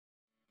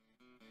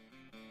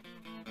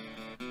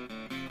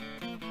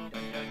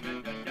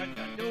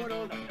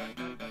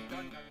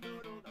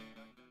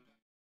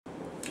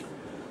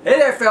Hey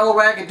there, fellow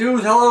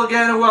wackadoos. Hello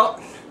again, and well,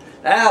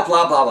 blah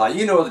blah blah.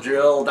 You know the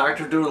drill.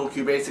 Dr. Doodle,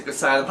 QBasic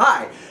Asylum.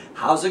 Hi,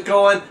 how's it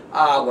going?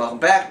 Welcome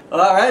back.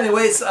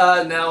 Anyways,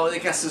 now I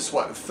guess it's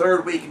what,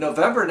 third week in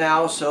November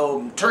now,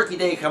 so Turkey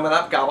Day coming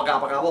up. Gobble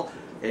gobble gobble.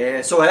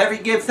 And so every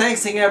give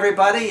thanksing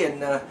everybody, and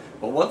well,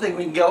 one thing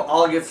we can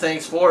all give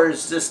thanks for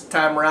is this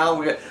time around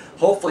we got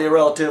hopefully a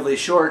relatively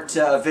short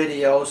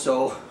video.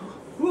 So,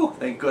 whew,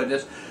 thank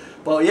goodness.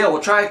 But yeah,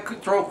 we'll try to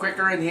throw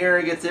quicker in here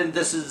and get in.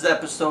 This is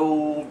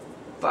episode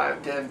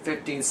 5, 10,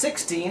 15,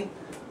 16.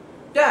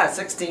 Yeah,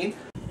 16.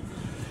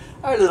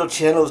 Our little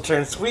channel has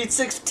turned sweet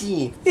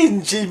 16.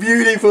 Isn't she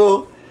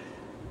beautiful?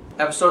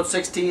 Episode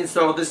 16,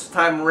 so this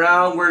time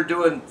around we're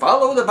doing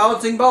Follow the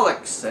Bouncing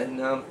Bollocks.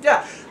 And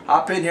yeah,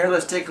 hop in here,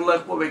 let's take a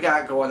look what we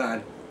got going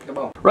on. Come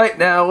on. Right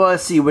now,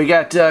 let's see, we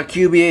got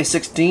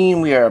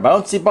QBA16, we are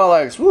Bouncy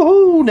Bollocks.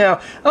 Woohoo! Now,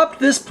 up to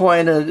this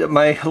point,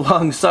 my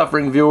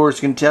long-suffering viewers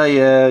can tell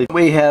you,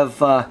 we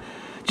have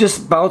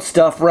just bounce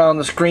stuff around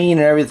the screen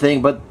and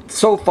everything, but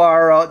so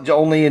far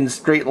only in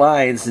straight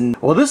lines. And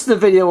well, this is the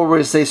video where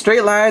we say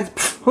straight lines.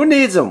 Pff, who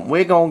needs them?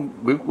 We got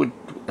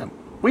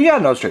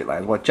no straight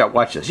lines.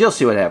 Watch this. You'll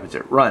see what happens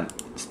here. Run.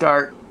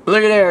 Start.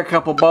 Look at there, a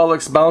couple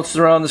Bollocks bouncing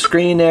around the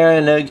screen there,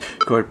 and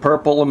go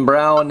purple and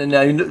brown. And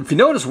if you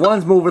notice,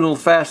 one's moving a little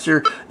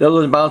faster, the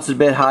other one bounces a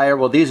bit higher.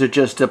 Well, these are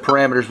just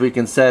parameters we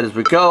can set as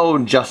we go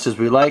and just as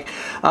we like.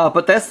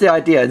 But that's the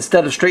idea.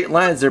 Instead of straight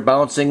lines, they're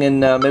bouncing,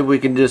 and maybe we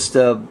can just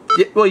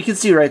well, you can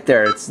see right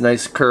there, it's a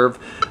nice curve,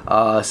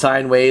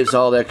 sine waves,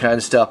 all that kind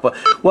of stuff. But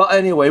well,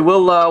 anyway,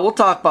 we'll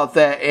talk about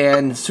that,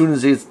 and as soon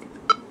as it's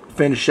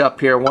finish up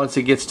here, once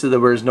it gets to the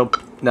where there's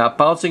not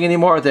bouncing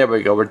anymore, there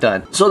we go, we're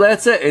done. So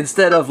that's it.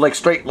 Instead of like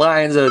straight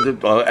lines,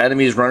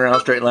 enemies running around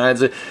straight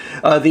lines,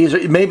 these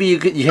are, maybe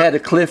you had a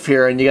cliff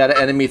here and you got an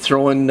enemy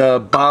throwing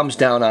bombs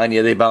down on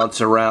you, they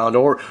bounce around,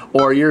 or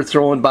you're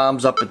throwing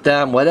bombs up at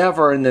them,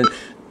 whatever, and then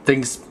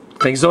things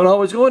don't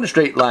always go in a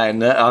straight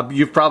line.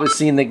 You've probably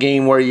seen the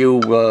game where you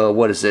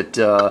what is it,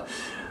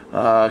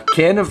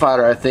 cannon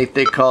fodder, I think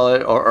they call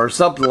it, or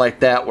something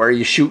like that, where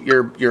you shoot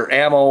your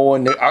ammo,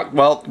 and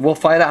well, we'll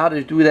find out how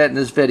to do that in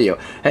this video.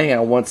 Hang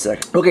on one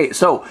second. Okay,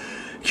 so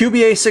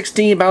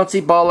QBA16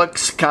 Bouncy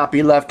Bollocks,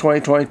 copy left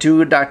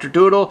 2022, Dr.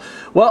 Doodle.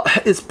 Well,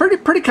 it's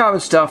pretty common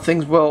stuff.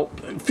 Things, well,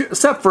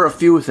 except for a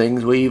few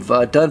things, we've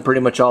done pretty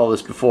much all of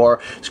this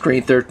before.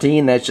 Screen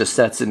 13, that's just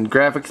sets in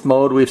graphics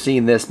mode. We've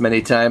seen this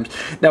many times.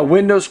 Now,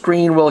 Windows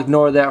screen, we'll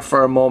ignore that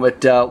for a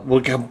moment.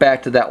 We'll come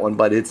back to that one,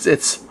 but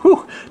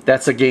whew,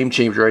 that's a game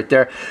changer right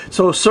there.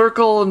 So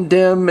circle and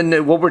dim,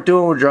 and what we're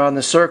doing, we're drawing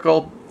the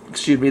circle.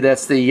 Excuse me,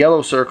 that's the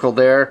yellow circle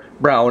there.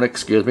 Brown,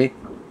 excuse me.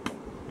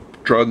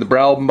 Drawing the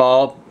brown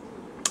ball.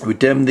 We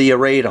dim the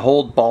array to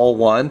hold ball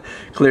 1.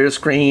 Clear the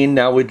screen.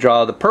 Now we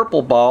draw the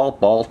purple ball,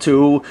 ball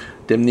 2.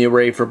 Dim the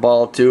array for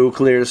ball 2.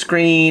 Clear the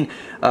screen.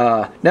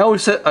 Now we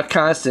set a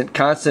constant.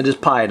 Constant is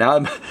pi. Now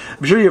I'm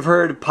sure you've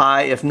heard of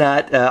pi. If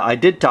not, I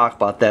did talk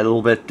about that a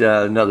little bit in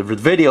another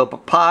video.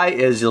 But pi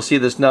is, you'll see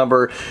this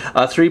number,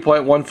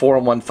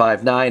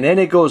 3.14159, and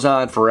it goes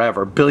on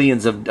forever.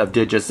 Billions of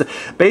digits.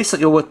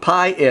 Basically, what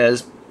pi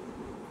is,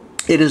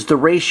 it is the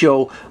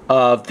ratio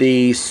of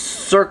the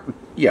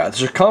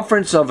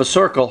circumference of a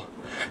circle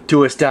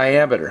to its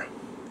diameter.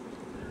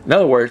 In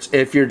other words,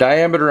 if your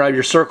diameter of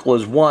your circle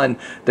is 1,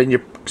 then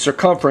your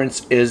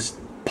circumference is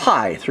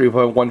pi,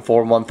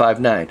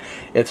 3.14159.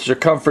 If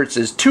circumference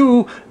is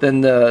 2, then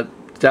the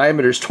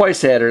diameter is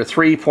twice that, or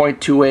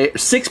 3.28,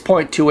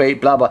 6.28,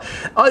 blah blah.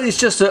 It's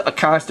just a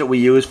constant we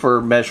use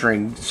for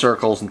measuring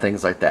circles and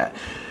things like that.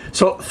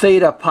 So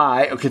theta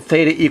pi, okay,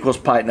 theta equals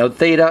pi. Now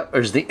theta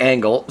is the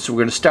angle, so we're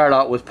going to start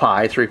out with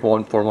pi,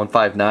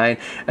 3.14159,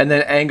 and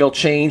then angle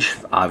change,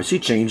 obviously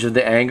change of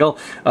the angle,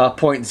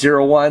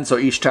 0.01, so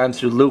each time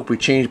through the loop we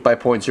change by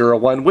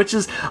 0.01, which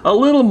is a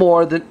little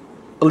more than,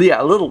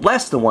 yeah, a little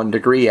less than 1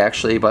 degree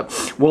actually,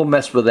 but we'll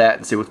mess with that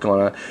and see what's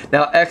going on.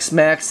 Now x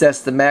max,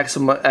 that's the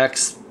maximum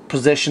x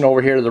position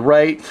over here to the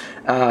right.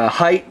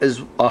 Height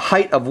is a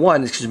height of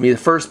 1, excuse me, the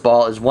first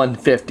ball is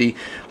 150,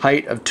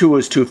 height of 2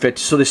 is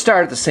 250, so they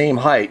start at the same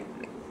height.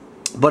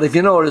 But if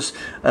you notice,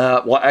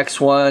 well,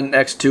 x1,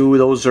 x2,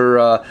 those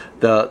are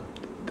the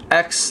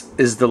x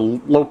is the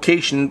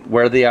location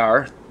where they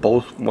are,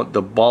 both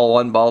the ball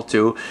 1, ball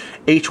 2.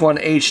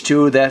 H1,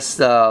 H2, that's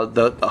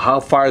the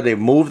how far they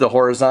move, the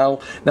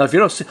horizontal. Now if you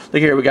notice,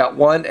 look here, we got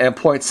 1 and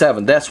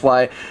 0.7. That's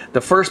why the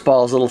first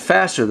ball is a little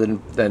faster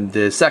than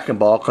the second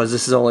ball, because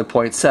this is only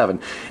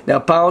 0.7. Now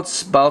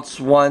bounce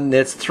 1,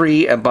 that's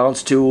 3, and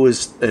bounce 2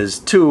 is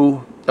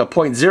 2,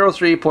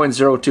 0.03,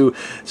 0.02.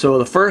 So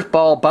the first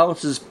ball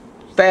bounces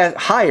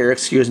higher,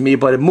 excuse me,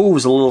 but it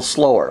moves a little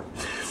slower.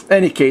 In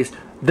any case,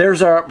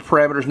 there's our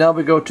parameters. Now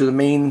we go to the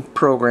main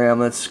program.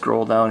 Let's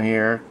scroll down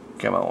here.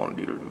 Come on.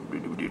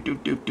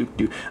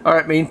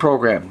 Alright, main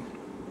program.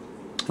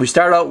 We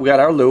start out, we got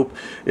our loop.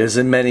 Is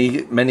in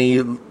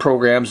many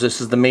programs.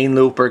 This is the main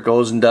loop where it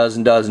goes and does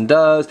and does and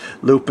does.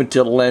 Loop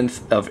until the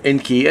length of in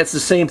key. It's the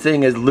same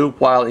thing as loop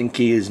while in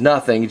key is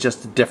nothing,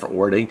 just a different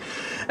wording.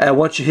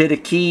 Once you hit a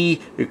key,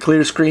 you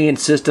clear screen,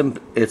 system,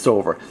 it's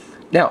over.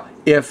 Now,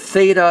 if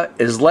theta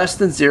is less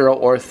than 0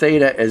 or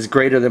theta is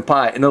greater than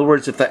pi. In other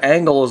words, if the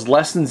angle is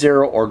less than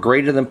 0 or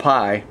greater than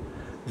pi,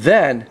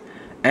 then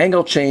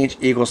angle change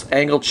equals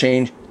angle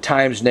change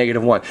times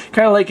 -1.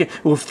 Kind of like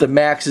if the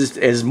max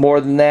is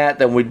more than that,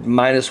 then we'd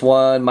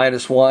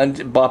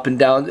 -1, up and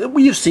down.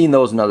 We've seen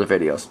those in other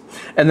videos.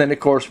 And then, of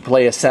course, we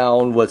play a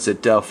sound, what's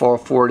it,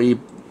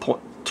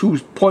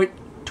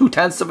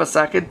 440.2 of a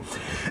second.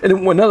 And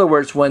in other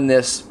words, when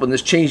this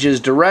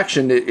changes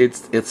direction,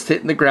 it's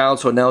hitting the ground,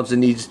 so now it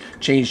needs to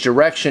change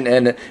direction,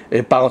 and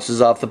it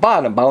bounces off the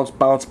bottom. Bounce,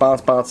 bounce,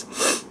 bounce,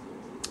 bounce.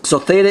 So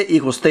theta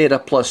equals theta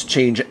plus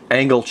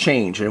angle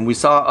change. And we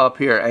saw up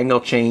here, angle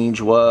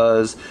change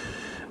was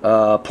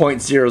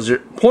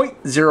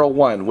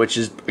 0.01, which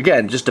is,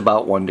 again, just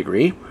about 1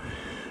 degree.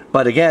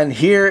 But again,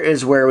 here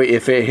is where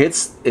if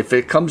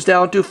it comes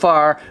down too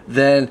far,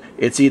 then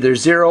it's either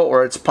 0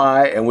 or it's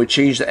pi, and we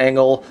change the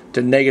angle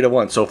to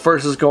 -1. So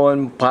first is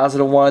going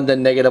 +1,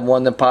 then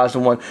 -1, then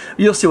 +1.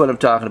 You'll see what I'm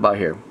talking about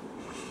here.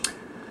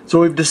 So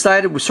we've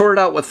decided, we sorted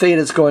out what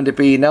theta is going to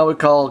be. Now we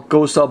call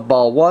go sub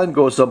ball 1,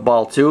 go sub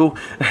ball 2.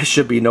 It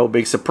should be no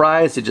big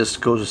surprise. It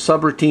just goes with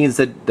subroutines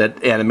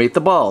that animate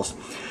the balls.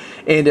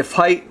 And if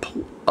height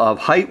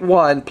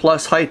 1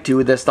 plus height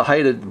 2, that's the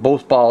height of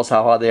both balls,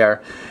 how they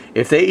are.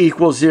 If they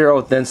equal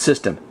 0, then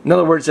system. In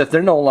other words, if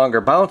they're no longer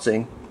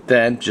bouncing,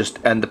 then just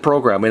end the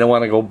program. We don't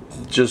want to go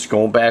just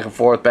going back and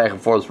forth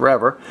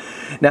forever.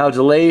 Now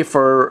delay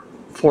for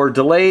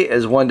delay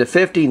is 1 to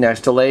 50.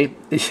 Next delay,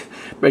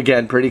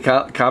 again, pretty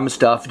common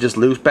stuff. Just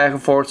loops back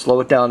and forth, slow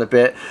it down a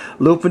bit.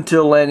 Loop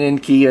until end in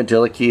key,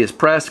 until the key is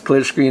pressed,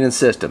 clear screen and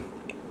system.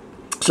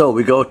 So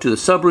we go to the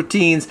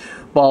subroutines.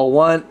 Ball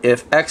 1,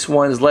 if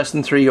x1 is less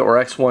than 3 or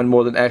x1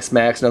 more than x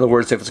max, in other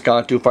words, if it's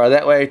gone too far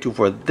that way, too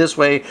far this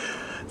way,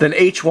 then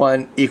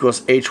h1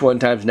 equals h1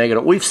 times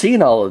 -. We've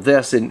seen all of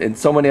this in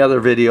so many other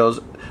videos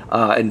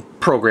and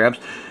programs.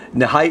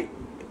 Now height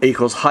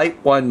equals height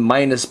 1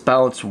 minus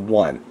bounce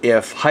 1.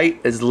 If height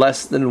is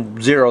less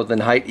than 0,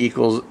 then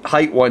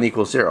height 1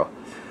 equals 0.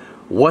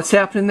 What's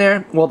happening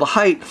there? Well, the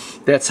height,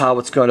 that's how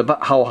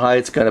high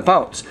it's going to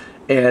bounce.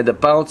 And the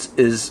bounce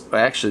is,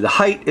 actually, the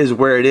height is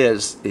where it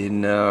is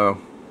in,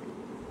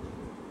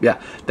 yeah,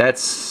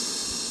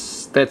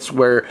 that's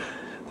where,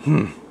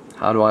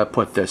 how do I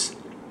put this?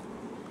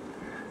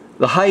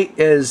 The height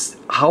is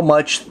how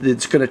much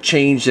it's going to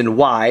change in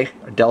y,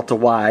 delta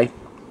y,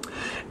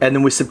 and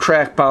then we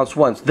subtract bounce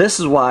once. This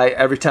is why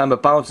every time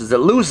it bounces, it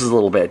loses a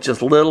little bit,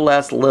 just a little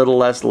less, little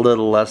less,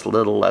 little less,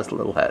 little less,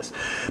 little less.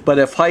 But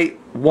if height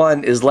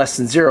 1 is less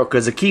than 0,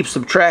 because it keeps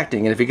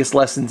subtracting, and if it gets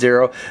less than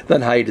 0,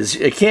 then height is,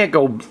 it can't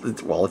go,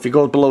 well, if it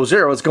goes below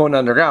 0, it's going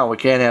underground. We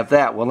can't have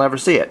that. We'll never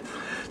see it.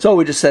 So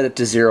we just set it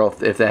to 0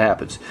 if that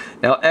happens.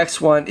 Now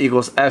x1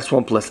 equals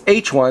x1 plus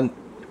h1,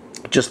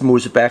 just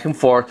moves it back and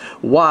forth.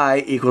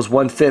 Y equals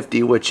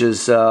 150, which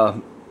is, yeah,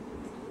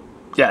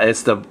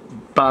 it's the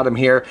bottom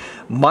here,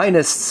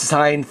 minus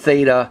sine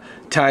theta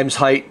times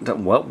height.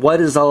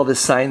 What is all of this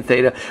sine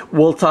theta?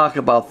 We'll talk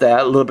about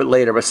that a little bit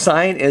later. But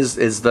sine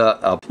is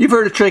the, you've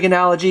heard of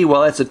trigonometry?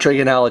 Well, that's a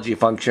trigonometry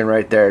function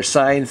right there.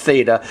 Sine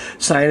theta,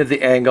 sine of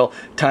the angle,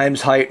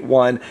 times height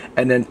 1,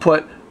 and then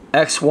put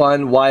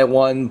x1,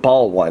 y1,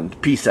 ball 1,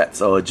 p set.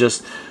 So it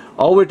just,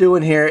 all we're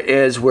doing here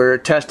is we're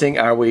testing,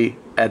 are we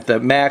at the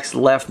max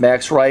left,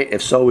 max right?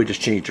 If so, we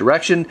just change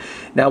direction.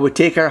 Now we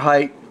take our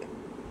height.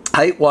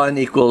 Height 1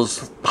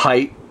 equals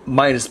height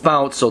minus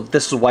bounce, so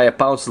this is why it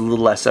bounces a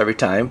little less every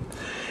time.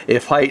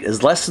 If height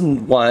is less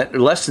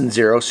than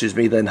 0, excuse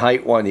me, then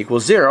height 1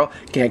 equals 0.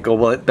 Can't go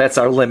below, that's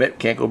our limit,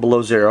 can't go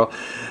below 0.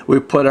 We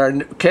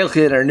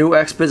calculate our new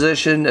x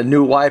position, a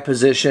new y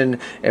position,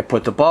 and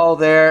put the ball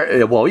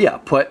there. Well, yeah,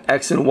 put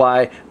x and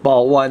y,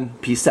 ball 1,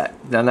 p set.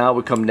 Now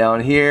we come down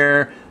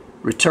here,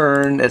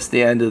 return, that's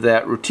the end of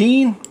that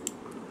routine.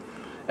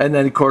 And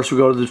then, of course, we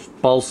go to the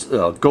balls,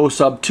 go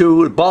sub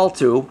 2, ball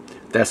 2.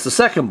 That's the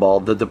second ball,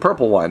 the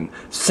purple one.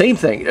 Same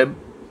thing,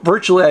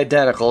 virtually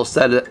identical.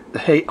 Instead of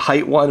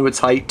height 1, it's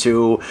height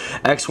 2,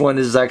 x1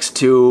 is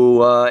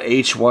x2,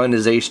 h1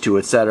 is h2,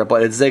 etc.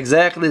 But it's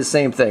exactly the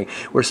same thing.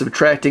 We're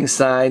subtracting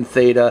sine,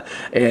 theta,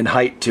 and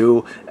height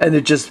 2, and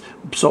it just,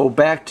 so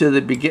back to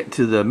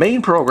the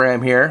main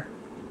program here.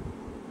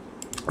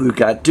 We've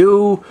got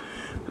do,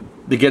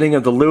 beginning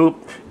of the loop.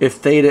 If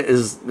theta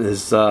is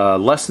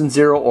less than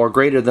 0 or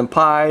greater than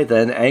pi,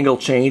 then angle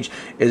change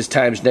is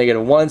times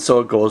 -1,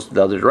 so it goes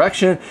the other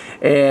direction.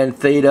 And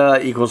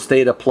theta equals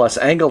theta plus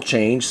angle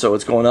change, so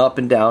it's going up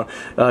and down.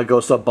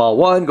 Goes sub ball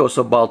 1, goes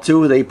sub ball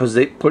 2. They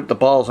put the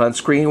balls on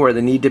screen where they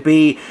need to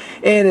be.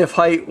 And if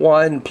height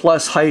 1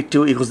 plus height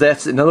 2 equals,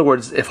 that's, in other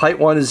words, if height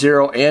 1 is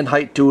 0 and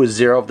height 2 is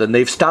 0, then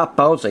they've stopped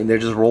bouncing. They're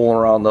just rolling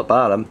around the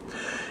bottom.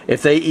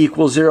 If they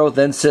equal 0,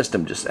 then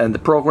system. Just end the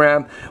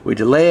program. We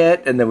delay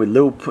it, and then we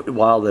loop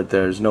while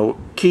there's no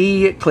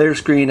key, clear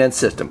screen, and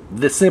system.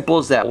 As simple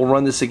as that. We'll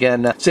run this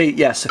again. Say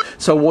yes.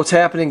 So what's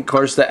happening? Of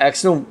course, the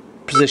x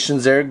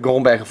positions there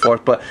going back and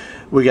forth, but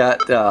we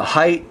got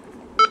height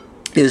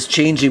is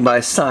changing by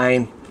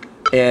sine,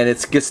 and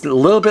it gets a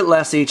little bit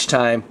less each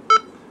time.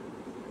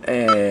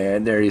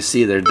 And there you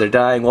see they're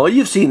dying. Well,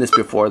 you've seen this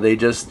before.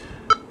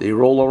 They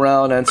roll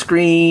around on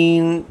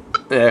screen.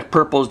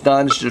 Purple's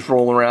done, it's just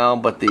rolling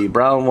around, but the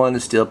brown one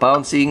is still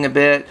bouncing a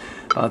bit.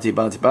 Bouncy,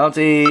 bouncy,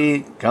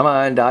 bouncy. Come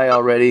on, die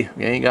already.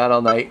 You ain't got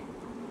all night.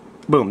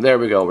 Boom, there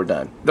we go, we're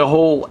done. The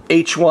whole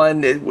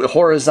H1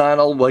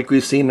 horizontal, like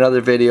we've seen in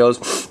other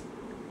videos.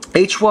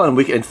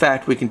 H1, in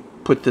fact, we can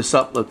put this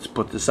up. Let's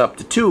put this up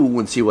to 2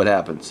 and see what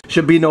happens.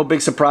 Should be no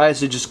big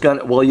surprise. It just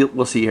got, well,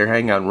 we'll see here.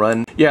 Hang on,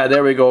 run. Yeah,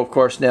 there we go, of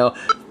course. Now,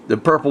 the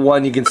purple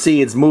one, you can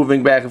see it's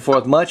moving back and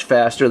forth much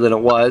faster than it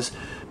was,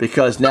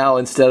 because now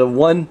instead of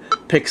 1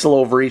 pixel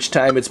over each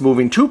time, it's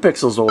moving 2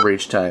 pixels over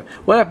each time.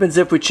 What happens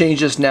if we change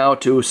this now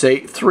to,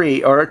 say,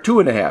 3 or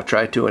 2.5?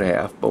 Try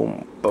 2.5.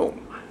 Boom,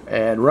 boom.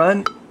 And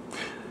run.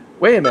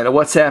 Wait a minute,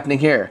 what's happening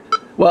here?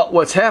 Well,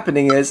 what's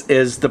happening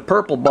is the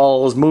purple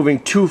ball is moving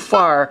too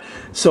far,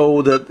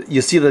 so that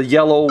you see the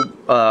yellow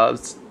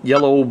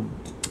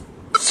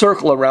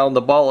circle around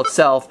the ball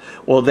itself.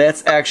 Well,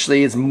 that's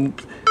actually you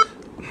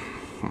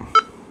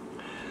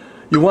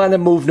want to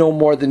move no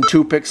more than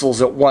 2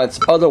 pixels at once,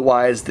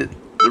 otherwise the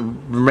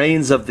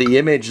remains of the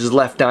image is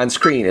left on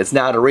screen. It's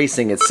not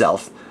erasing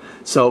itself.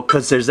 So,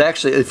 because there's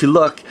actually, if you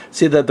look,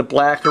 see the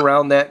black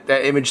around that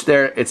image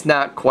there, it's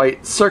not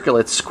quite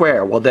circular, it's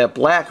square. Well, that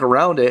black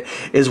around it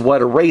is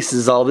what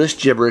erases all this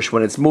gibberish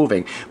when it's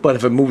moving. But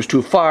if it moves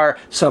too far,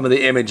 some of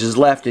the image is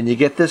left and you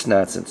get this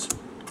nonsense.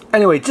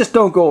 Anyway, just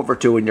don't go over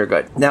 2 and you're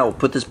good. Now we'll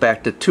put this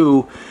back to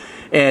 2.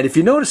 And if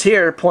you notice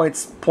here,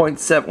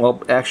 0.7,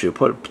 well, actually, we'll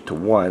put it to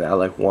 1. I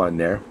like 1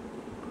 there.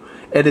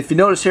 And if you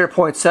notice here,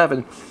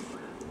 0.7,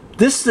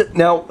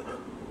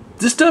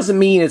 this doesn't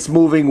mean it's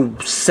moving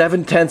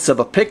 7/10 of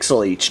a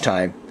pixel each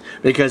time,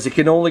 because it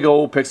can only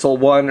go pixel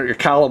 1 or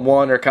column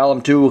 1 or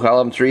column 2,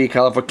 column 3,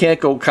 column 4. Can't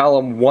go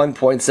column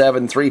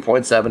 1.7,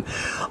 3.7.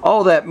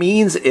 All that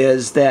means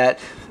is that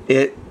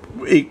it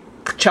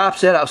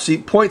chops it out. See,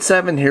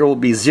 0.7 here will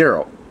be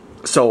 0.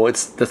 So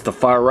that's the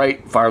far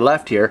right, far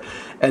left here.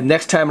 And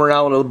next time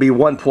around it'll be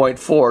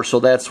 1.4. So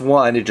that's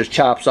 1. It just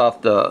chops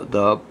off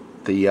the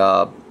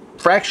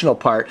fractional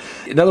part.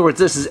 In other words,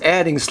 this is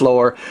adding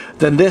slower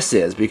than this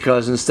is,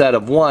 because instead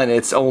of 1,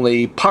 it's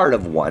only part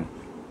of 1.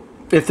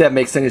 If that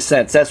makes any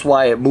sense. That's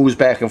why it moves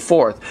back and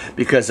forth,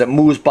 because it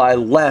moves by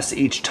less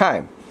each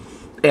time.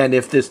 And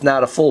if it's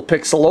not a full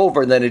pixel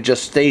over, then it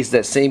just stays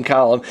that same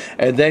column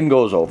and then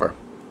goes over.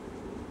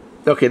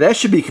 Okay, that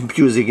should be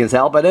confusing as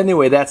hell, but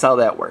anyway, that's how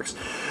that works.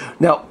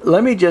 Now,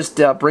 let me just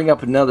bring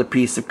up another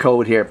piece of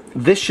code here.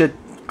 This should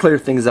clear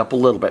things up a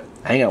little bit.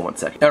 Hang on one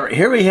second. All right,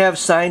 here we have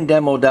sine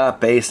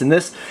demo.base, and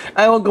this,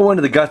 I won't go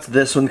into the guts of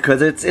this one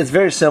because it's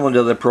very similar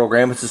to the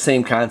program. It's the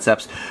same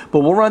concepts, but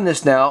we'll run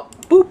this now.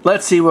 Boop.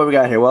 Let's see what we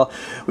got here. Well,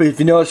 if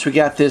you notice, we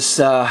got this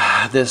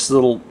this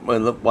little,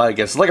 well, I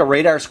guess it's like a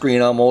radar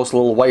screen almost, a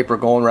little wiper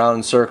going around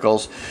in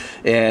circles,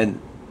 and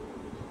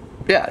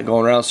yeah,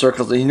 going around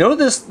circles. And you know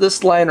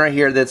this line right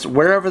here, that's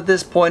wherever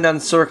this point on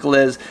the circle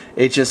is,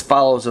 it just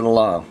follows it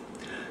along.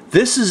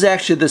 This is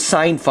actually the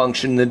sine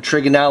function, the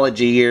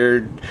trigonology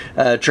or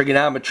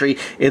trigonometry.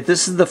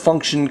 This is the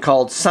function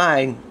called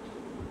sine,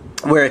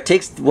 where it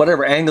takes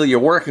whatever angle you're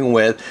working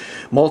with,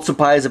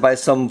 multiplies it by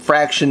some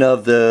fraction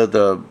of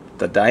the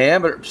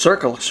diameter,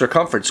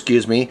 circumference,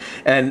 excuse me,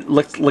 and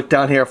look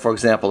down here, for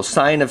example,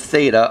 sine of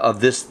theta of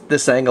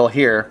this angle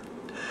here.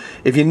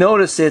 If you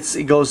notice,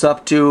 it goes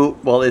up to,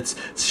 well, it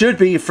should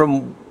be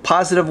from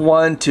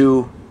 +1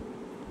 to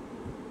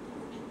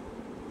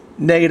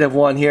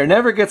 -1 here. It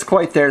never gets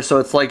quite there, so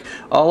it's like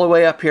all the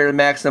way up here to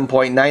maximum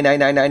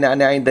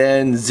 0.999999,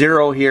 then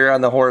 0 here on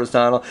the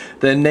horizontal,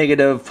 then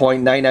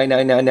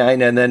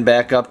 -0.99999, and then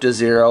back up to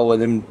 0,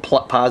 and then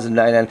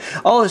 +99.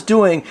 All it's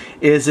doing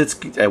is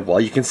well,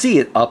 you can see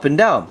it up and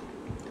down.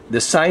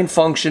 The sine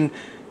function,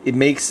 it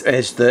makes,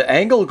 as the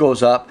angle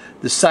goes up,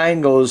 the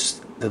sine goes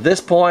to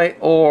this point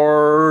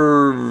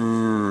or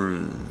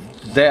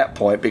that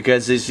point,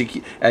 because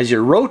as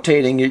you're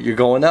rotating, you're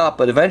going up,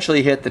 but eventually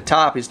you hit the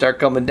top, you start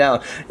coming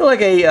down.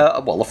 Like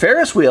a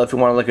Ferris wheel, if you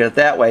want to look at it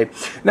that way.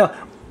 Now,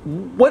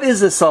 what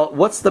is this?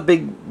 What's the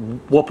big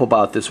whoop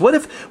about this? What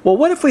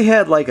if we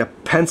had like a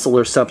pencil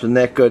or something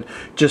that could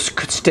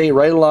stay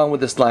right along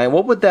with this line?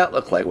 What would that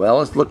look like?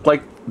 Well, it look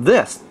like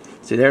this.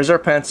 See, there's our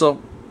pencil,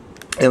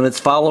 and it's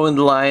following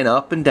the line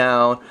up and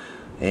down.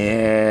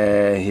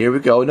 And here we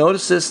go.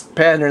 Notice this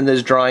pattern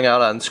that's drawing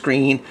out on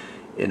screen.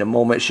 In a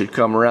moment, it should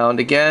come around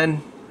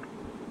again.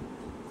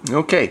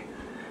 Okay.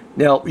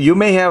 Now, you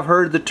may have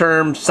heard the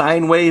term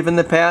sine wave in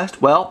the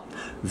past. Well,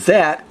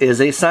 that is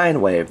a sine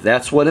wave.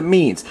 That's what it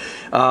means.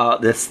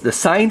 The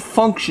sine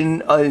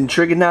function in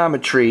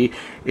trigonometry,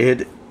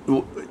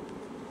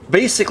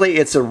 basically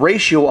it's a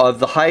ratio of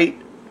the height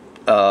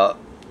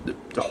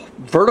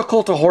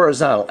vertical to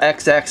horizontal,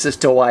 x-axis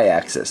to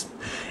y-axis.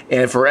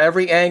 And for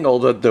every angle,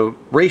 the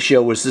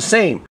ratio is the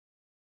same.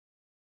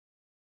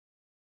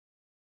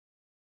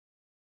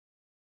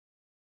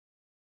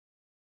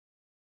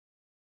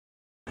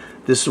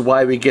 This is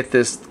why we get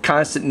this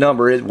constant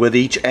number with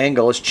each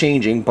angle is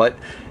changing, but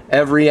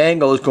every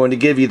angle is going to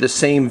give you the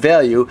same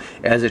value.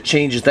 As it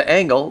changes the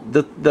angle,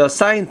 the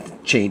sign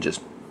changes.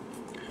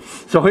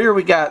 So here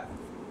we got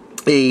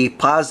a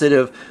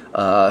positive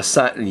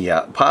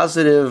sign,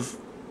 positive,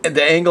 and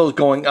the angle is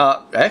going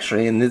up.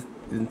 Actually, in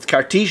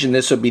Cartesian,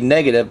 this would be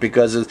negative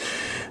because it's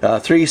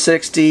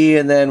 360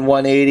 and then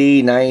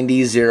 180,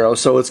 90, 0.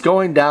 So it's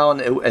going down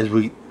as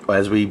we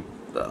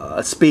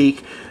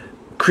speak,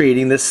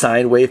 creating this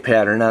sine wave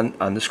pattern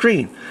on the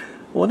screen.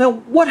 Well, now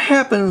what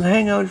happens?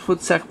 Hang on for a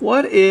sec.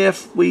 What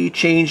if we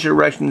change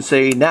direction and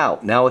say now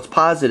it's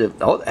positive?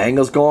 Oh, the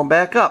angle's going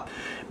back up.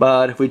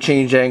 But if we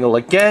change angle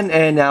again,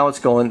 and now it's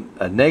going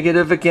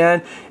negative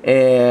again,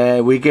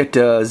 and we get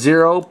to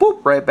 0,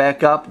 boop, right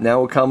back up.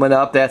 Now we're coming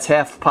up. That's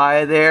half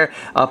pi there,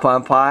 up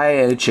on pi,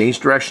 and it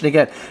changed direction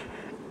again.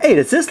 Hey,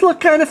 does this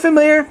look kind of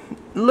familiar?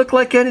 Look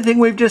like anything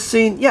we've just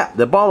seen? Yeah,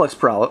 the Bollocks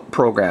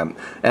program.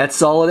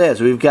 That's all it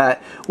is. We've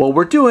got, what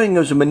we're doing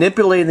is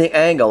manipulating the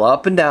angle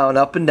up and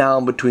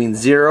down between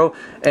 0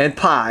 and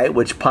pi,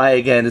 which pi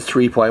again is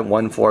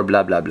 3.14,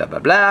 blah, blah, blah, blah,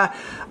 blah.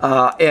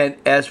 And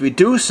as we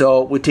do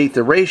so, we take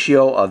the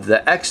ratio of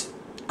the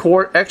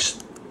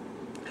x-axis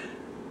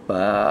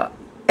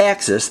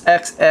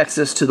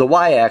to the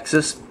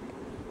y-axis.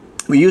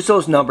 We use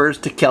those numbers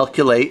to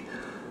calculate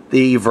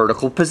the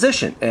vertical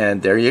position,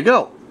 and there you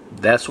go.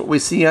 That's what we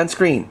see on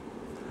screen.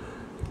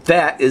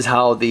 That is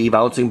how the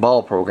bouncing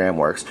ball program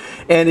works.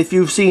 And if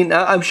you've seen,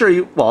 I'm sure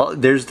you, well,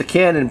 there's the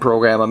cannon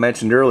program I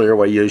mentioned earlier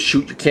where you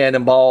shoot your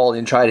cannonball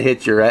and try to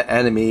hit your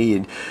enemy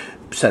and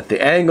set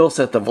the angle,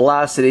 set the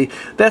velocity.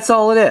 That's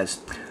all it is.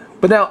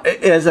 But now,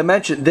 as I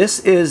mentioned, this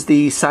is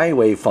the sine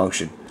wave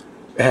function.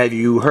 Have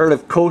you heard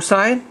of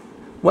cosine?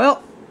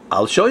 Well,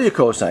 I'll show you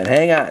cosine.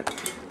 Hang on.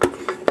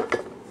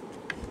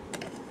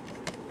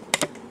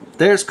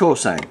 There's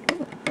cosine.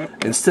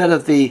 Instead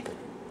of the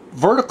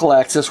vertical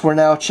axis, we're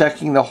now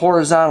checking the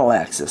horizontal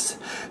axis.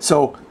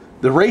 So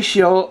the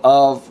ratio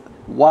of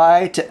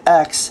y to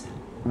x,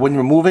 when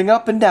you're moving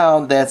up and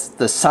down, that's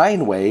the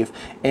sine wave,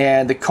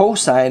 and the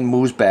cosine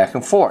moves back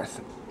and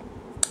forth.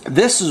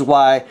 This is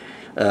why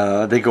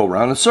they go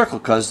around in a circle,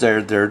 because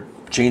they're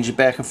changing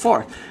back and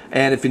forth.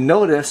 And if you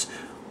notice,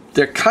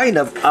 they're kind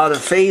of out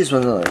of phase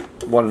with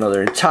one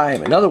another in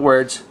time. In other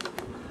words,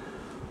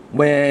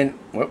 when,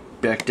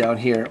 back down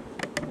here,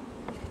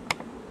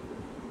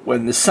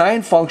 when the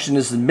sine function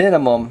is the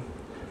minimum,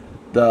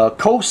 the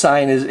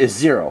cosine is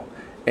 0.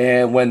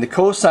 And when the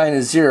cosine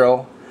is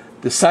 0,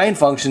 the sine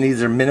function is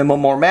either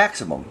minimum or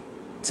maximum.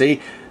 See?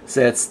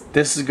 So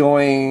this is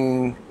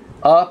going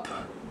up,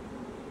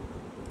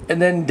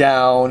 and then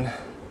down,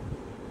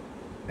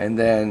 and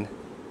then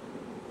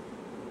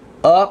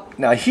up.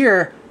 Now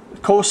here,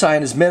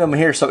 cosine is minimum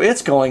here, so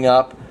it's going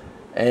up,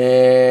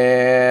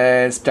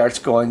 and starts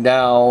going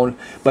down.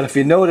 But if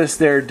you notice,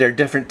 they're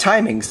different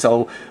timings.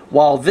 So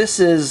while this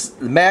is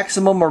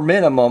maximum or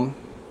minimum,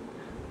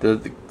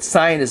 the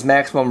sine is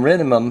maximum or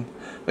minimum,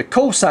 the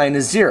cosine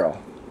is 0.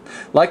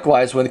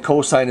 Likewise, when the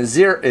cosine is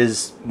 0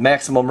 is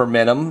maximum or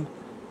minimum,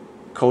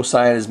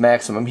 cosine is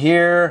maximum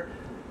here,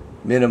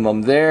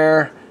 minimum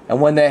there,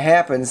 and when that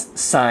happens,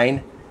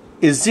 sine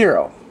is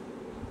 0.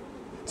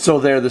 So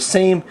they're the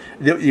same.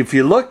 If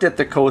you looked at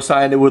the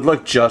cosine, it would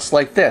look just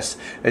like this.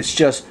 It's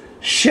just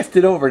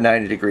shifted over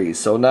 90 degrees.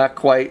 So not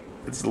quite,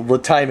 the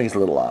timing's a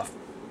little off.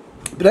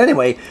 But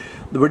anyway,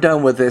 we're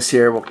done with this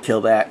here. We'll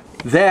kill that.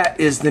 That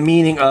is the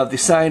meaning of the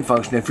sine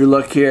function. If you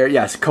look here,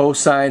 yes,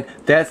 cosine,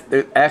 that's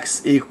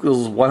x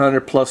equals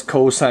 100 plus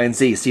cosine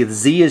z. See, the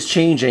z is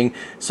changing,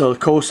 so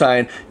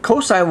cosine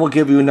will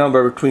give you a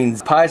number between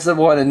positive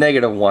 1 and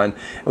negative 1,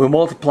 and we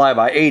multiply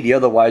by 80.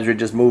 Otherwise, we're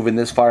just moving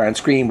this far on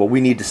screen, but we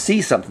need to see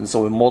something,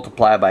 so we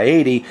multiply by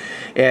 80.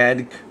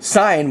 And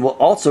sine will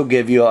also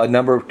give you a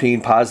number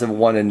between positive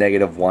 1 and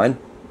negative 1.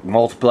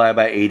 Multiply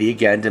by 80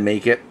 again to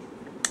make it.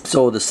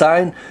 So the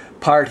sine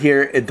part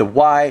here, the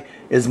y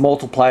is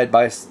multiplied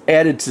by,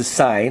 added to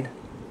sine.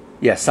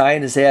 Yeah,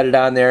 sine is added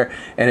on there,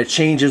 and it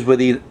changes with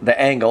the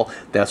angle.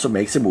 That's what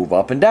makes it move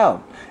up and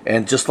down.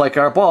 And just like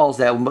our balls,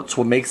 that's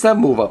what makes them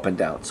move up and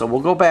down. So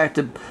we'll go back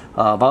to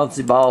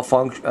bouncy ball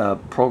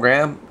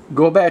program.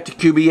 Go back to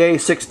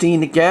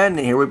QBA16 again.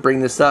 Here we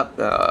bring this up.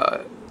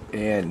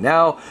 And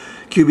now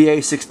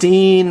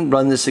QBA16,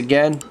 run this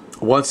again.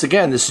 Once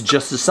again, this is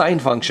just the sine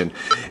function.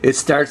 It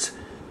starts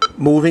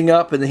moving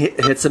up and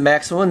it hits a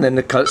maximum, and then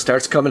it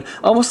starts coming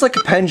almost like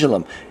a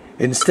pendulum.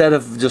 Instead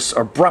of just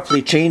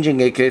abruptly changing,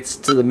 it gets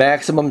to the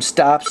maximum,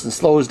 stops and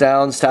slows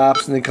down,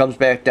 stops and then comes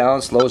back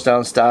down, slows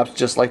down, stops,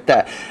 just like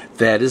that.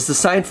 That is the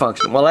sine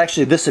function. Well,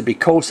 actually, this would be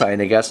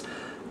cosine, I guess.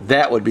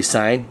 That would be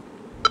sine.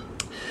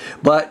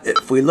 But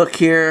if we look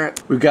here,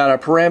 we've got our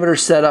parameters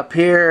set up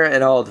here,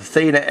 and all the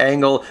theta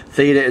angle.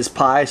 Theta is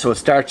pi, so it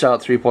starts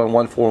out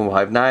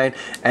 3.1459.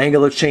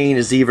 Angle of change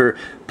is either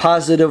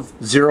positive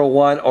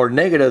 0.1 or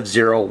negative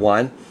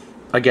 0.1.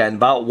 Again,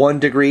 about 1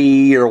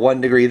 degree or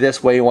 1 degree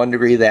this way, 1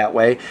 degree that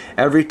way.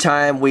 Every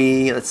time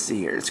we, let's see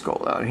here, let's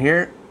scroll down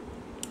here.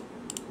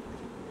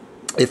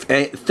 if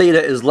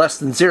theta is less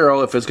than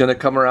 0, if it's going to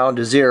come around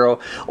to 0,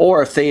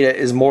 or if theta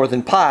is more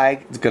than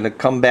pi, it's going to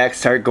come back,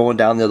 start going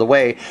down the other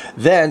way.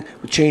 Then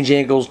change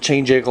angle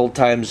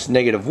times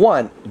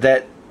 -1,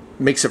 that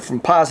makes it from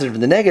positive to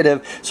the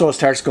negative, so it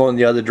starts going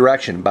the other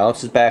direction,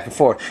 bounces back and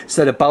forth.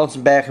 Instead of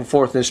bouncing back and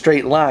forth in a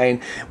straight line,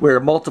 we're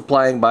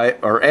multiplying by,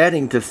 or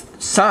adding to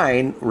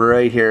sine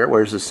right here.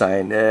 Where's the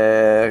sine?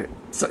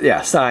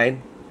 Yeah,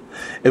 sine,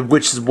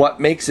 which is what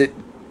makes it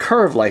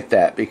curve like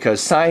that, because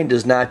sine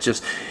does not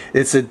just,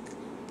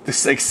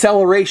 this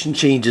acceleration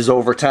changes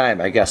over time,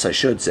 I guess I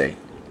should say.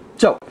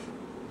 So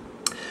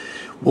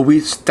when we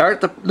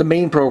start the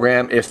main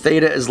program, if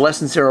theta is less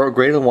than 0 or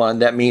greater than 1,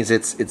 that means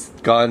it's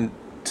gone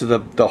to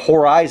the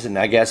horizon,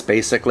 I guess,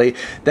 basically.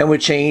 Then we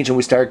change and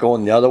we start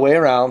going the other way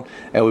around,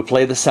 and we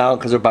play the sound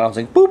because we're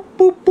bouncing, boop,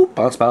 boop, boop,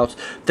 bounce, bounce.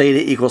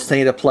 Theta equals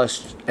theta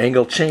plus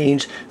angle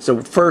change.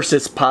 So first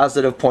it's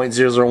positive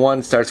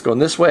 0.001, starts going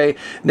this way.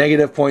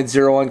 Negative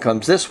 0.01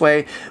 comes this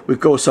way. We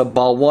go sub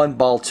ball 1,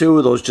 ball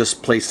 2. Those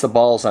just place the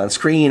balls on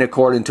screen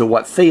according to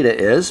what theta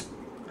is.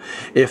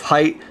 If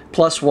height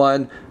plus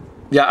 1,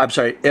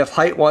 if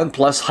height 1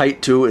 plus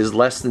height 2 is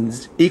less than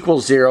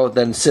equals 0,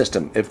 then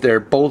system. If they're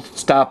both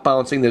stop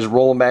bouncing, there's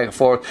rolling back and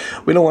forth.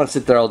 We don't want to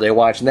sit there all day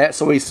watching that,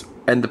 so we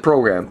end the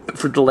program.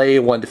 For delay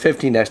 1 to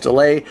 15, next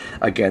delay.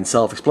 Again,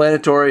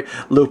 self-explanatory.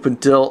 Loop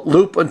until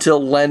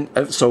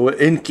length. So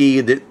in key,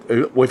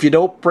 if you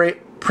don't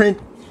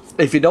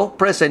if you don't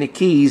press any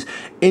keys,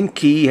 in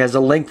key has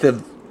a length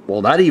of,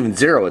 well, not even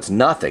 0. It's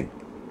nothing.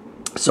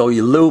 So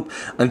you loop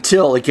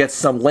until it gets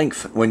some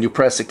length when you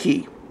press a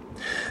key.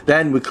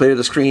 Then we clear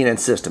the screen and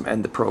system,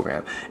 end the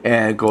program,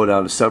 and go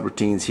down to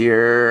subroutines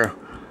here.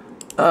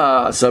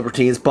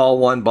 Subroutines, ball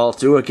 1, ball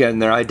 2. Again,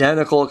 they're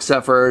identical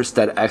except for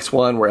instead of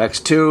x1 we're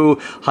x2,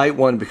 height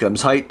 1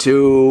 becomes height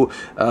 2,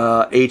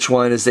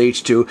 h1 is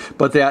h2,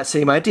 but that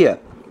same idea.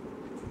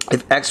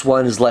 If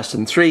x1 is less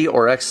than 3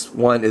 or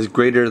x1 is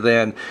greater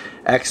than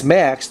x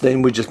max,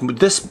 then we just,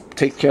 this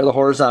takes care of the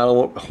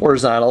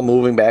horizontal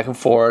moving back and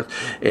forth,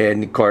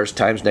 and of course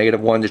times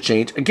 -1 to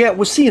change. Again,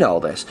 we've seen all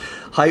this.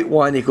 Height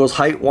 1 equals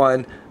height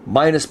 1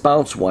 minus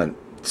bounce 1.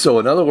 So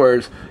in other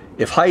words,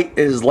 if height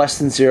is less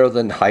than 0,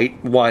 then height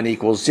 1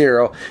 equals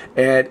 0.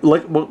 And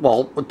look,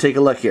 well, take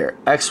a look here.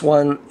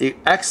 x1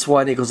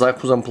 equals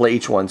x1 plus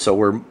h1. So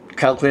we're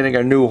calculating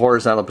our new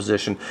horizontal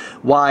position.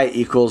 Y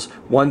equals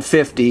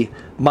 150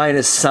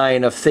 minus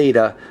sine of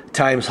theta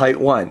times height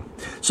 1.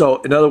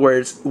 So in other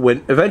words,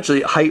 when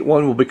eventually height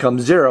 1 will become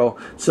 0,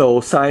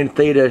 so sine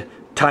theta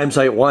times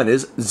height 1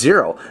 is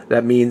 0.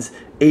 That means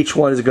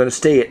h1 is going to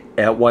stay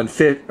at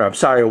 150. I'm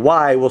sorry,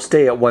 y will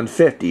stay at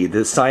 150.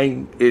 The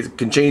sine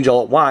can change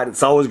all it wants.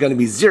 It's always going to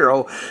be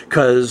 0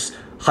 because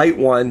height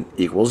 1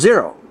 equals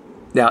 0.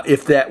 Now,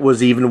 if that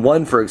was even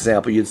 1, for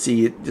example, you'd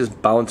see it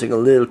just bouncing a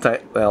little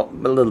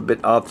bit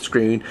off the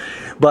screen.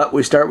 But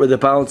we start with a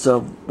bounce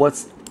of,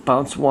 what's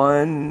bounce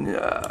 1?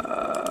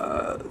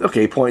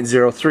 Okay,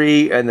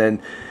 0.03, and then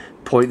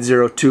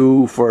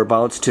 0.02 for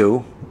bounce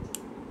 2.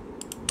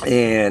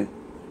 And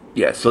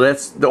yeah, so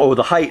that's,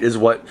 the height is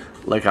what,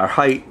 like our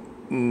height,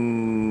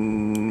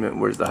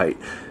 where's the height?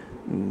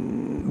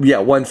 Yeah,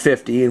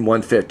 150 and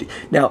 150.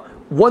 Now,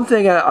 one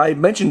thing I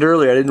mentioned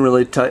earlier I didn't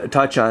really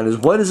touch on is,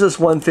 what is this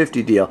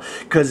 150 deal?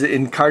 Because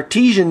in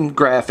Cartesian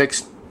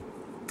graphics,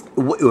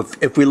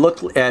 if we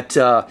look at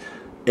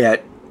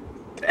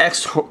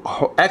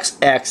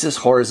x-axis,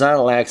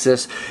 horizontal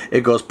axis,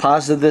 it goes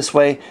positive this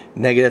way,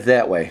 negative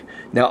that way.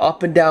 Now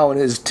up and down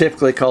is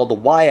typically called the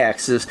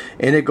y-axis,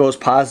 and it goes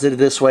positive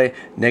this way,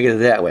 negative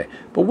that way.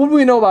 But what do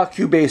we know about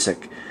QBasic?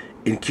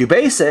 In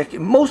QBasic,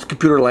 in most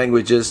computer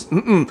languages,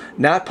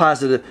 not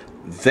positive,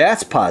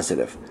 that's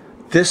positive.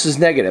 This is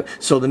negative.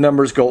 So the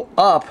numbers go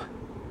up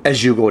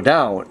as you go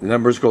down. The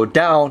numbers go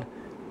down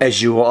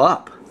as you go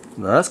up.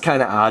 Now that's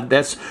kind of odd.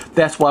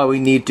 That's why we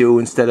need to,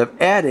 instead of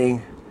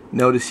adding,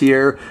 notice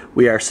here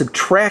we are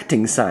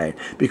subtracting sine,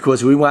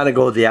 because we want to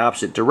go the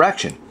opposite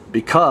direction,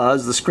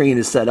 because the screen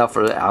is set up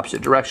for the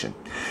opposite direction.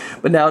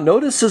 But now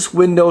notice this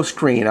window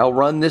screen. I'll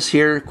run this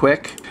here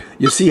quick.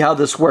 You'll see how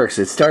this works.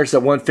 It starts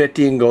at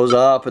 150 and goes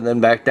up and then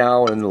back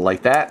down and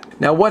like that.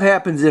 Now what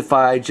happens if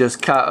I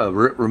just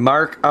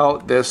mark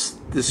out this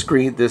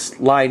screen, this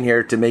line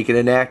here, to make it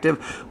inactive?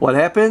 What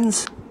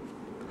happens?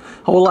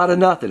 A whole lot of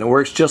nothing. It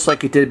works just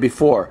like it did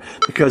before,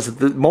 because at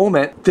the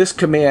moment this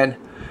command,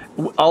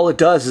 all it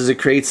does is it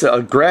creates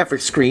a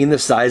graphic screen the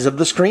size of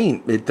the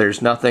screen.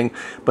 There's nothing.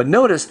 But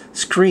notice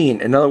screen,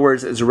 in other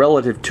words, is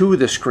relative to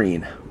the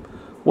screen.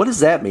 What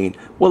does that mean?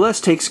 Well, let's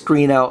take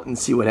screen out and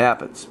see what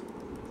happens.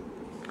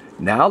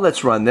 Now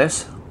let's run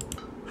this.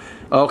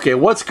 Okay,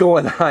 what's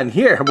going on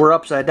here? We're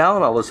upside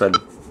down all of a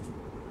sudden.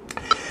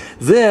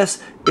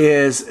 This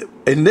is,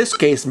 in this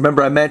case,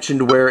 remember I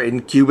mentioned where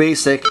in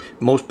QBasic,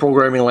 most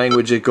programming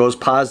language, it goes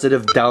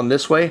positive down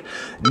this way.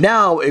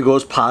 Now it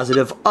goes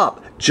positive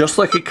up. Just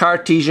like a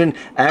Cartesian,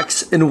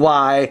 X and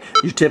Y,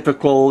 your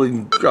typical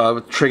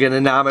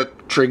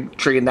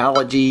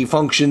trigonometry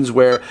functions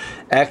where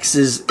X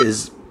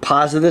is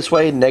positive this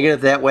way,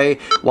 negative that way.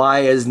 Y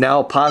is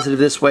now positive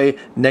this way,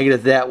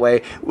 negative that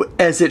way,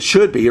 as it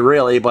should be,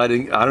 really. But I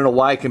don't know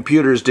why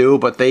computers do,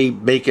 but they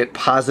make it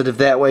positive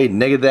that way,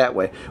 negative that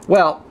way.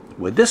 Well,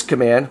 with this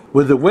command,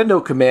 with the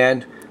window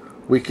command,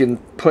 we can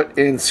put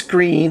in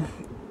screen.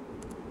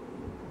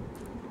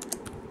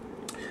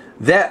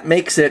 That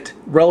makes it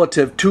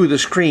relative to the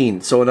screen.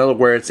 So in other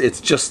words,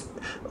 it's just,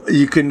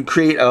 you can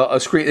create a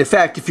screen. In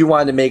fact, if you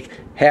wanted to make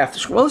half the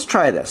screen, well, let's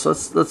try this.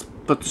 Let's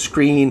put the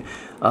screen,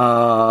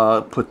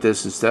 put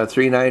this instead of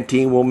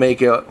 319, we'll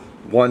make it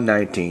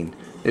 119.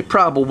 It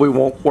probably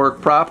won't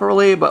work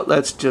properly, but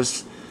let's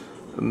just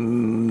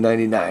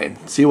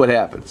 99. See what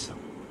happens.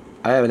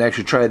 I haven't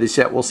actually tried this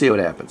yet. We'll see what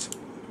happens.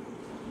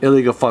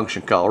 Illegal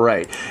function call,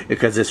 right?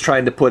 Because it's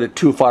trying to put it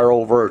too far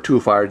over or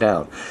too far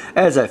down,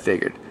 as I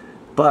figured.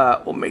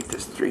 But we'll make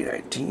this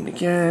 319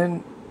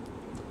 again,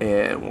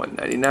 and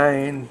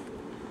 199.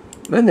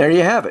 Then there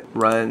you have it.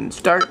 Run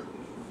start.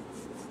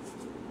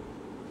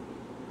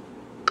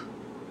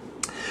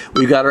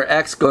 We got our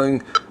X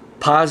going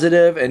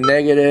positive and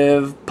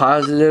negative,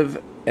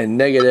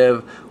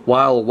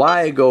 while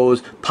Y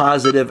goes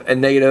positive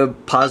and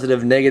negative,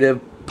 positive,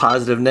 negative,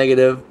 positive,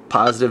 negative,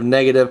 positive,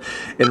 negative.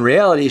 In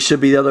reality, it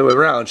should be the other way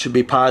around. It should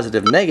be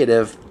positive,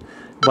 negative,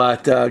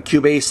 but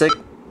QBasic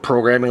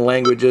programming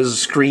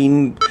languages,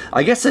 screen,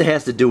 I guess it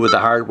has to do with the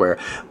hardware,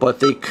 but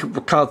they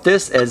count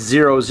this as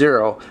 0,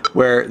 0,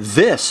 where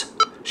this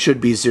should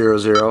be 0,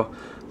 0.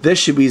 This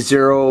should be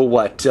 0,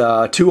 what,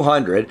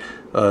 200,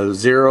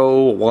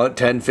 0, 1,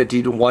 10,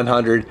 50 to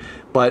 100,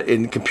 but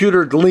in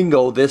computer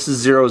lingo, this is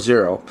 0,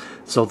 0.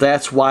 So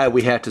that's why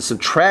we have to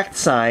subtract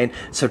sine,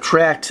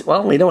 subtract,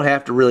 well, we don't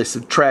have to really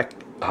subtract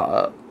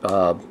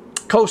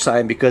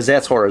cosine because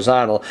that's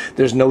horizontal.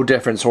 There's no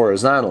difference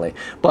horizontally.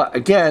 But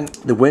again,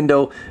 the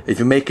window, if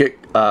you make it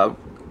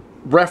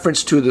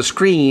reference to the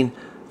screen,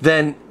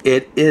 then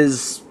it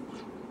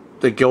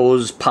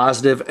goes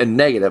positive and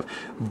negative.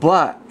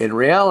 But in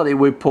reality,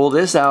 we pull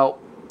this out,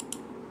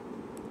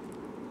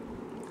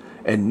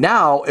 and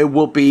now it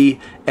will be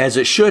as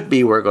it should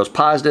be, where it goes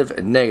positive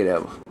and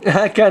negative.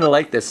 I kind of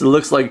like this. It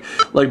looks like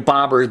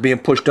bobbers being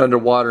pushed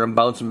underwater and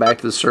bouncing back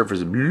to the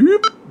surface.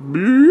 Bloop,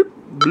 bloop,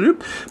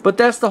 bloop. But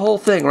that's the whole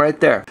thing right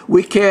there.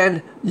 We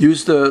can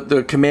use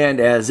the command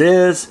as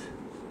is.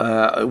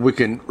 We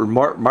can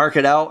mark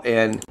it out,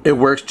 and it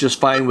works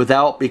just fine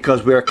without,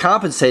 because we are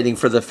compensating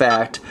for the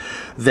fact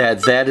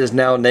that that is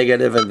now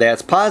negative and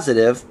that's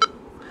positive.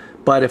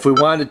 But if we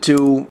wanted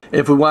to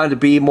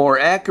be more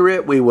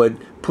accurate, we would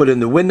put in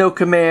the window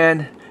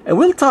command, and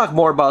we'll talk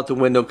more about the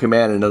window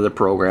command in another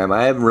program.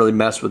 I haven't really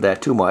messed with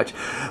that too much,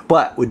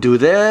 but we do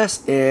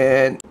this,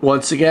 and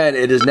once again,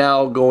 it is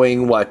now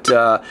going what,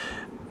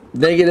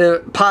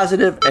 negative,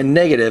 positive, and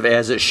negative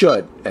as it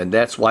should, and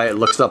that's why it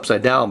looks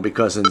upside down,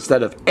 because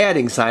instead of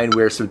adding sign,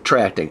 we're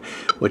subtracting,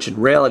 which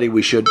in reality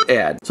we should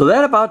add. So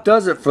that about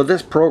does it for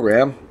this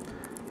program.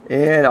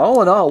 And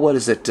all in all, what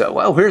is it?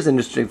 Well, here's an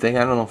interesting thing.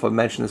 I don't know if I've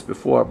mentioned this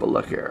before, but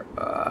look here.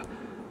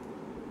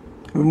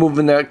 We're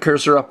moving that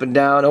cursor up and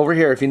down. Over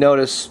here, if you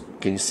notice,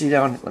 can you see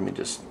down? Let me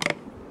just...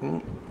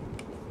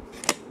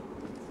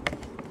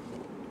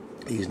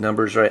 These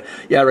numbers, right?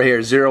 Yeah, right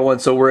here, 0, 1.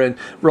 So we're in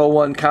row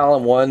 1,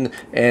 column 1.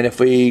 And if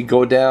we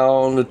go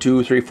down to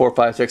 2, 3, 4,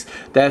 5, 6,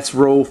 that's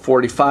row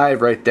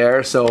 45 right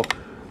there. So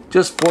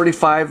just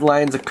 45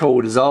 lines of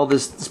code is all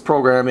this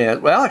program is.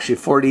 Well, actually,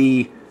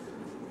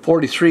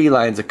 43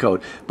 lines of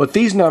code. But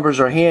these numbers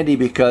are handy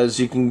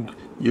because you can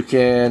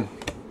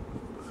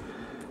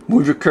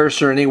move your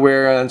cursor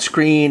anywhere on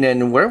screen.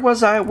 And where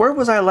was I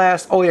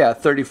last? Oh yeah,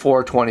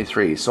 34,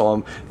 23. So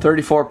I'm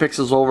 34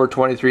 pixels over,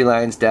 23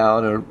 lines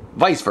down, or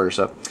vice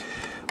versa.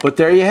 But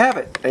there you have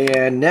it.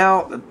 And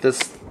now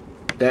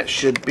that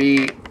should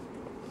be,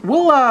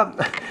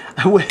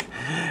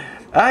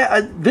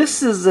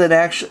 this is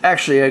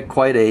actually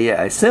quite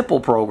a simple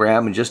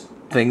program, and just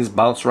things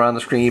bounce around the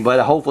screen, but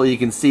hopefully you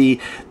can see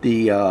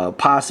the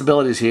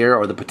possibilities here,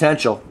 or the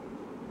potential.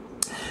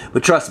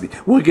 But trust me,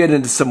 we'll get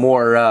into some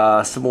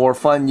more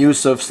fun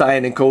use of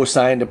sine and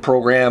cosine to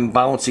program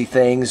bouncy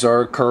things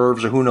or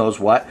curves or who knows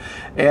what.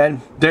 And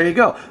there you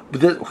go.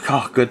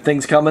 Good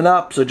things coming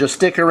up, so just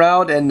stick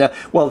around. And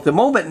well, at the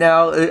moment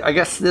now, I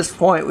guess at this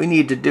point we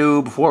need to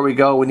do, before we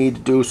go, we need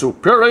to do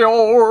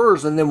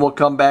superiors, and then we'll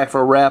come back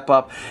for a wrap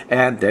up,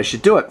 and that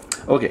should do it.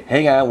 Okay,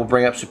 hang on, we'll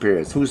bring up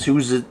superiors. Who's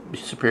the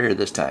superior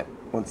this time?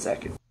 1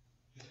 second.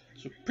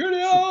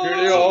 Superiors!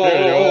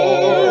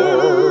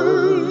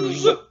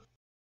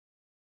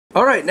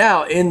 Alright,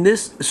 now in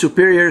this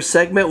superior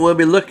segment, we'll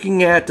be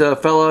looking at a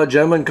fellow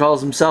gentleman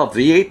calls himself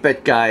the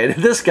 8-bit guy.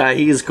 And this guy,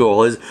 he's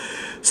cool. He's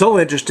so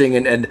interesting,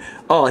 and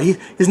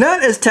he's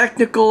not as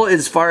technical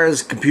as far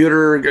as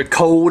computer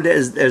code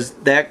as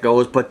that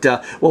goes, but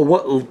well,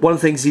 one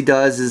of the things he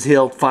does is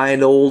he'll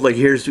find old, like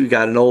we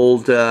got an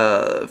old,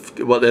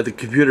 well, at the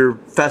computer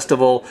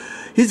festival,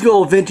 he's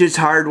got vintage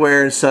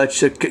hardware and such.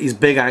 He's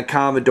big on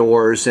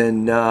Commodores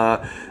and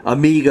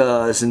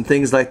Amigas and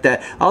things like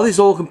that. All these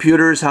old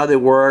computers, how they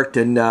worked,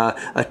 and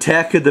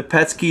Attack of the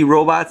Petsky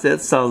robots.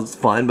 That sounds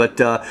fun. But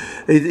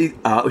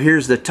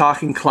here's the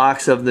talking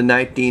clocks of the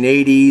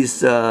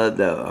 1980s.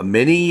 The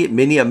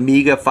mini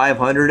Amiga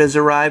 500 has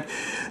arrived.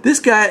 This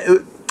guy,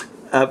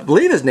 I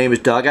believe his name is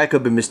Doug. I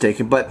could be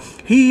mistaken, but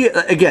he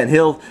again,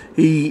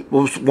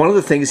 one of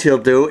the things he'll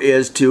do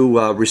is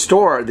to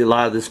restore a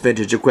lot of this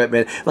vintage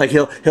equipment. Like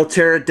he'll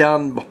tear it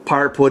down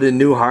apart, put in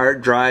new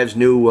hard drives,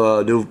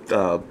 new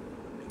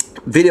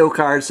video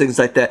cards, things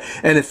like that.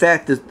 And in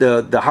fact,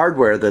 the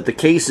hardware, the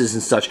cases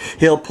and such,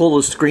 he'll pull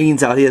the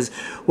screens out. He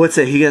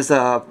has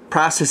a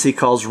process he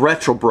calls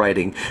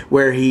retrobrighting,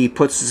 where he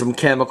puts some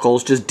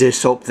chemicals, just dish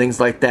soap, things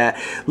like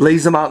that,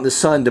 lays them out in the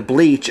sun to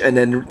bleach, and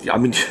then, I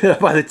mean,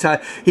 by the time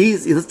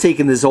he's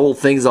taking these old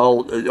things,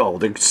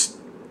 they're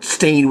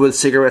stained with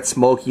cigarette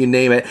smoke, you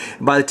name it.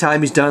 And by the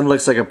time he's done, it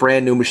looks like a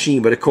brand new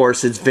machine. But of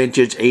course, it's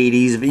vintage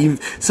 80s, even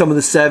some of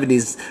the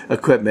 70s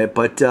equipment.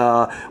 But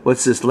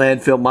what's this?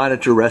 Landfill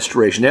monitor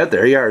restoration. Yeah,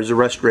 there you are. There's a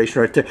restoration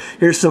right there.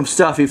 Here's some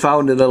stuff he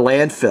found in a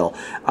landfill.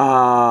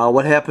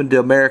 What happened to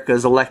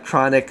America's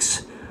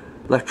electronics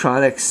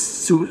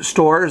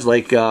stores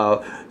like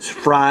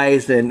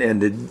Fry's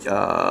and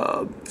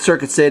the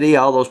Circuit City,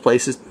 all those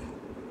places.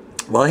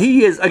 Well,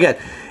 he is, again,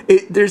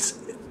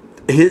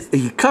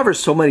 he covers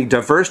so many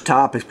diverse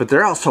topics, but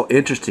they're all so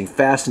interesting,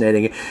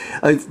 fascinating.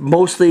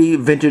 Mostly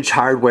vintage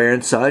hardware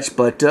and such,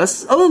 but a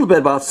little bit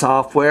about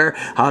software,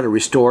 how to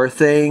restore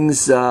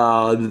things.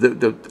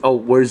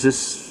 Where's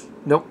this?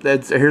 Nope,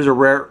 here's a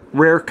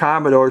rare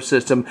Commodore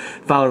system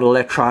found in an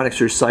electronics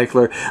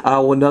recycler.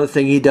 Another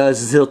thing he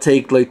does is he'll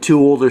take like two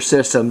older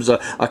systems, a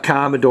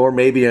Commodore,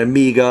 maybe an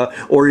Amiga,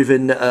 or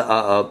even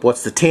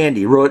what's the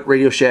Tandy,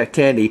 Radio Shack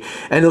Tandy,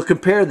 and he'll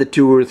compare the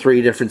 2 or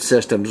 3 different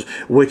systems,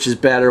 which is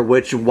better,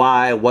 which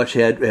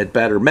had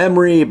better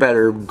memory,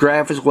 better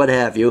graphics, what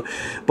have you.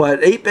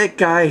 But 8-bit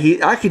guy,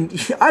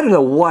 I don't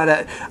know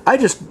what, I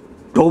just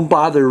don't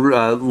bother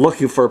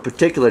looking for a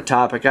particular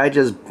topic. I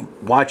just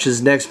watch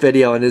his next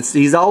video, and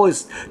he's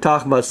always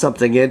talking about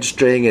something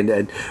interesting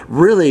and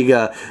really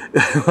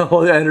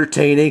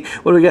entertaining.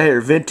 What do we got here?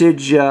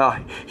 Vintage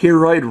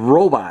Heroid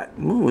robot.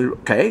 Ooh,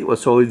 okay, well,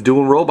 so he's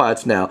doing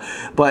robots now.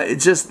 But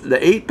it's just the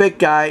 8-bit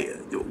guy.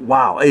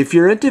 Wow, if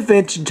you're into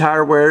vintage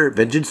hardware,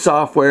 vintage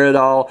software at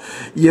all,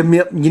 you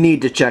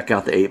need to check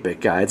out the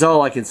 8-bit guy. That's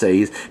all I can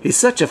say. He's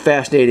such a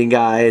fascinating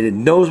guy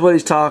and knows what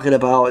he's talking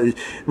about. He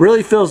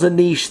really fills a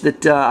niche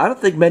that I don't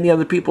think many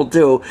other people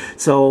do.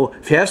 So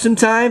if you have some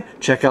time,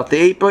 check out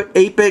the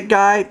 8-bit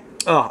guy.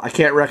 Oh, I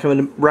can't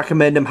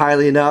recommend him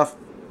highly enough.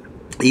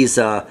 He's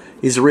a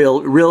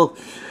real.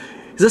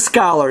 He's a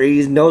scholar.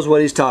 He knows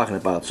what he's talking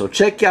about. So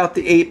check out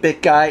the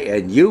 8-bit guy,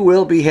 and you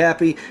will be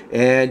happy,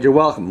 and you're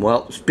welcome.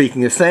 Well,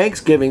 speaking of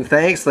Thanksgiving,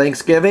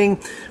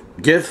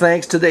 give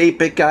thanks to the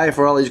 8-bit guy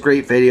for all these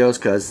great videos,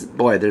 because,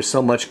 boy, there's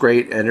so much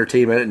great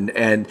entertainment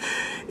and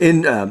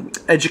in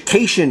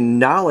education,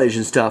 knowledge,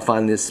 and stuff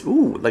on this.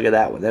 Ooh, look at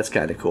that one. That's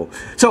kind of cool.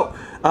 So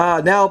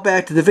now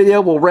back to the video.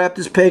 We'll wrap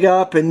this pig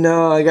up, and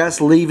I guess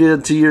leave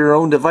it to your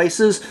own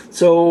devices.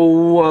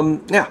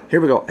 So, yeah, here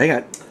we go. Hang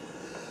on.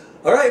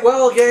 Alright,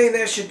 well, gang,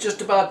 that should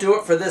just about do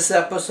it for this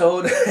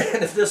episode.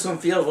 And if this one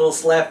feels a little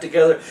slapped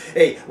together,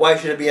 hey, why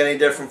should it be any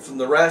different from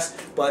the rest?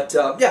 But,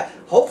 yeah,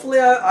 hopefully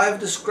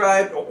I've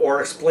described or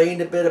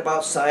explained a bit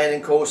about sine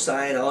and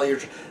cosine, all your...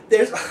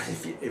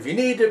 If you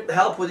need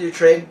help with your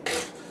trig,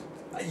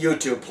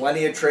 YouTube,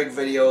 plenty of trig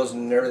videos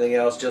and everything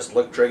else. Just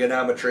look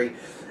trigonometry,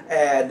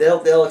 and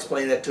they'll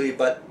explain that to you.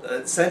 But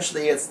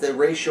essentially, it's the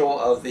ratio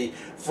of the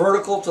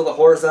vertical to the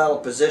horizontal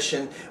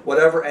position.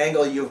 Whatever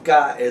angle you've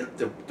got,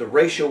 the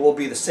ratio will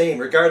be the same,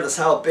 regardless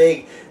how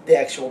big the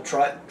actual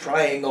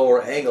triangle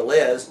or angle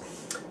is.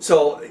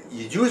 So it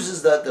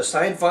uses the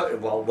sine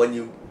function. Well, when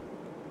you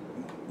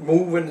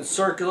move in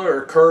circular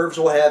or curves,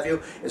 what have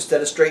you,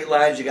 instead of straight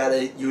lines, you got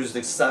to use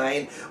the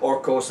sine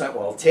or cosine.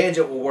 Well,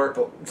 tangent will work,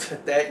 but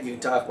that you can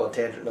talk about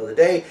tangent another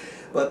day.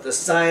 But the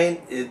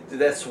sine,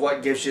 that's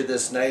what gives you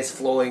this nice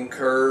flowing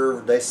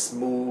curve, nice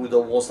smooth,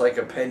 almost like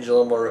a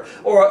pendulum or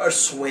a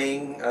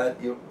swing,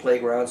 your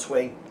playground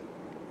swing.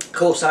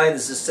 Cosine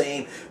is the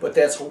same, but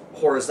that's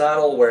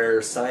horizontal,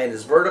 where sine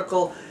is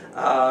vertical.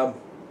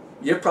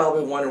 You're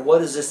probably wondering,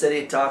 what is this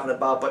idiot talking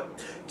about? But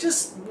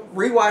just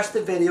rewatch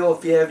the video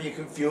if you have your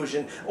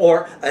confusion.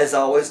 Or, as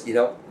always, you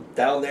know,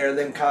 down there in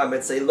them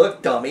comments, say,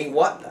 look, dummy,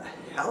 what the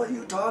hell are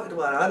you talking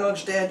about? I don't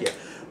understand you.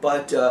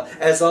 But,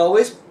 as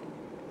always,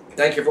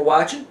 thank you for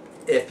watching.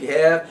 If you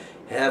have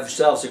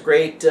yourselves a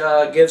great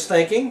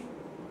Thanksgiving.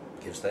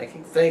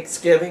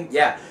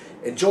 Yeah.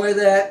 Enjoy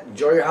that.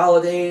 Enjoy your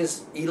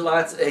holidays. Eat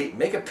lots. Hey,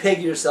 make a pig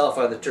of yourself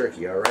on the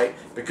turkey, all right?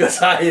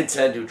 Because I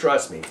intend to,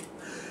 trust me.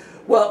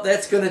 Well,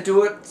 that's going to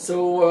do it.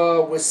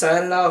 So we're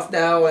signing off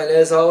now. And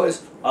as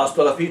always,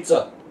 hasta la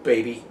pizza,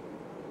 baby.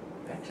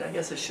 Actually, I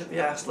guess it should be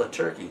hasta la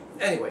turkey.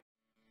 Anyway.